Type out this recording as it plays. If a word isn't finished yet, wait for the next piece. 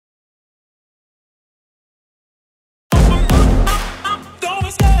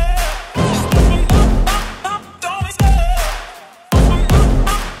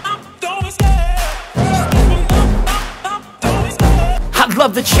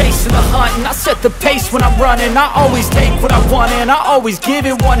love the chase and the hunt, and I set the pace when I'm running. I always take what I want and I always give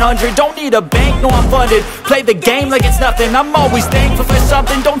it 100. Don't need a bank, no I'm funded. Play the game like it's nothing. I'm always thankful for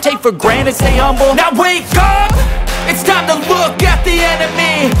something. Don't take for granted, stay humble. Now wake up! It's time to look at the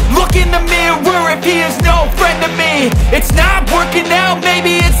enemy. Look in the mirror if he is no friend to me. It's not working out,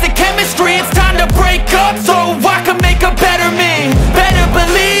 maybe it's the chemistry. It's time to break up so I can make a better me. Better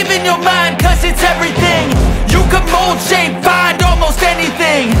believe in your mind, cause it's everything. You can mold, shape, find almost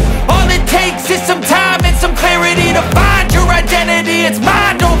anything. All it takes is some time and some clarity to find your identity. It's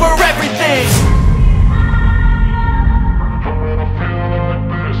mind over everything.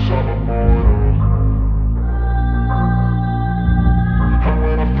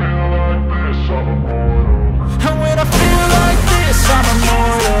 I'm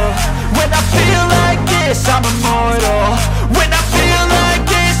immortal. When I feel like this, I'm immortal. When I feel like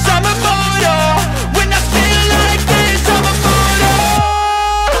this, I'm immortal. When I feel like this, I'm immortal.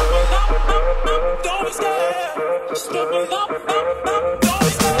 Don't be scared. Just give me up. Don't be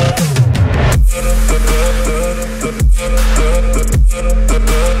scared.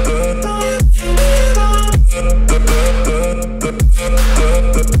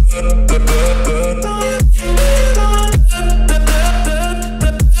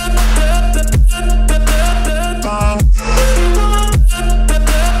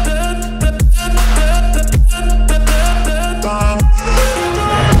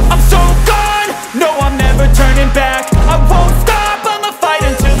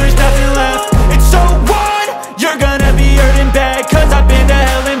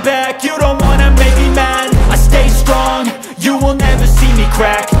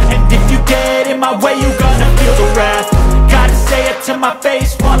 And if you get in my way, you gonna feel the wrath. Gotta say it to my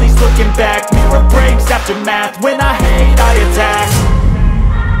face while he's looking back. Mirror breaks after math. When I hate, I attack.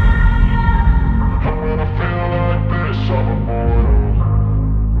 When I feel like this, I'm immortal.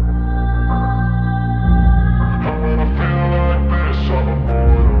 When I feel like this, I'm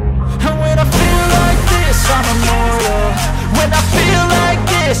immortal. When I feel like this, I'm immortal. When I feel like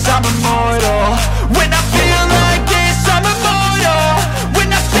this, I'm immortal. When I feel like this, I'm immortal. When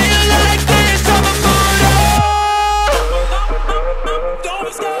I feel like this, I'm immortal. Don't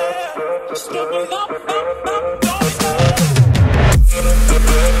be scared. Just give me up. Don't be scared.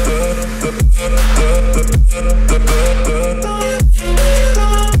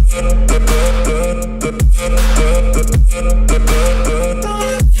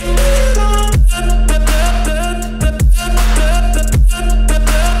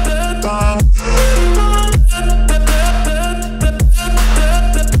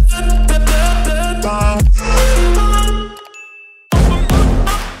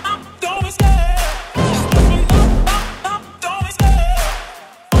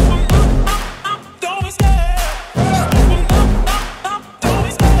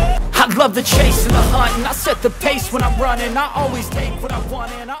 Love the chase and the hunt, and I set the pace when I'm running. I always take what I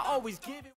want and I always give it.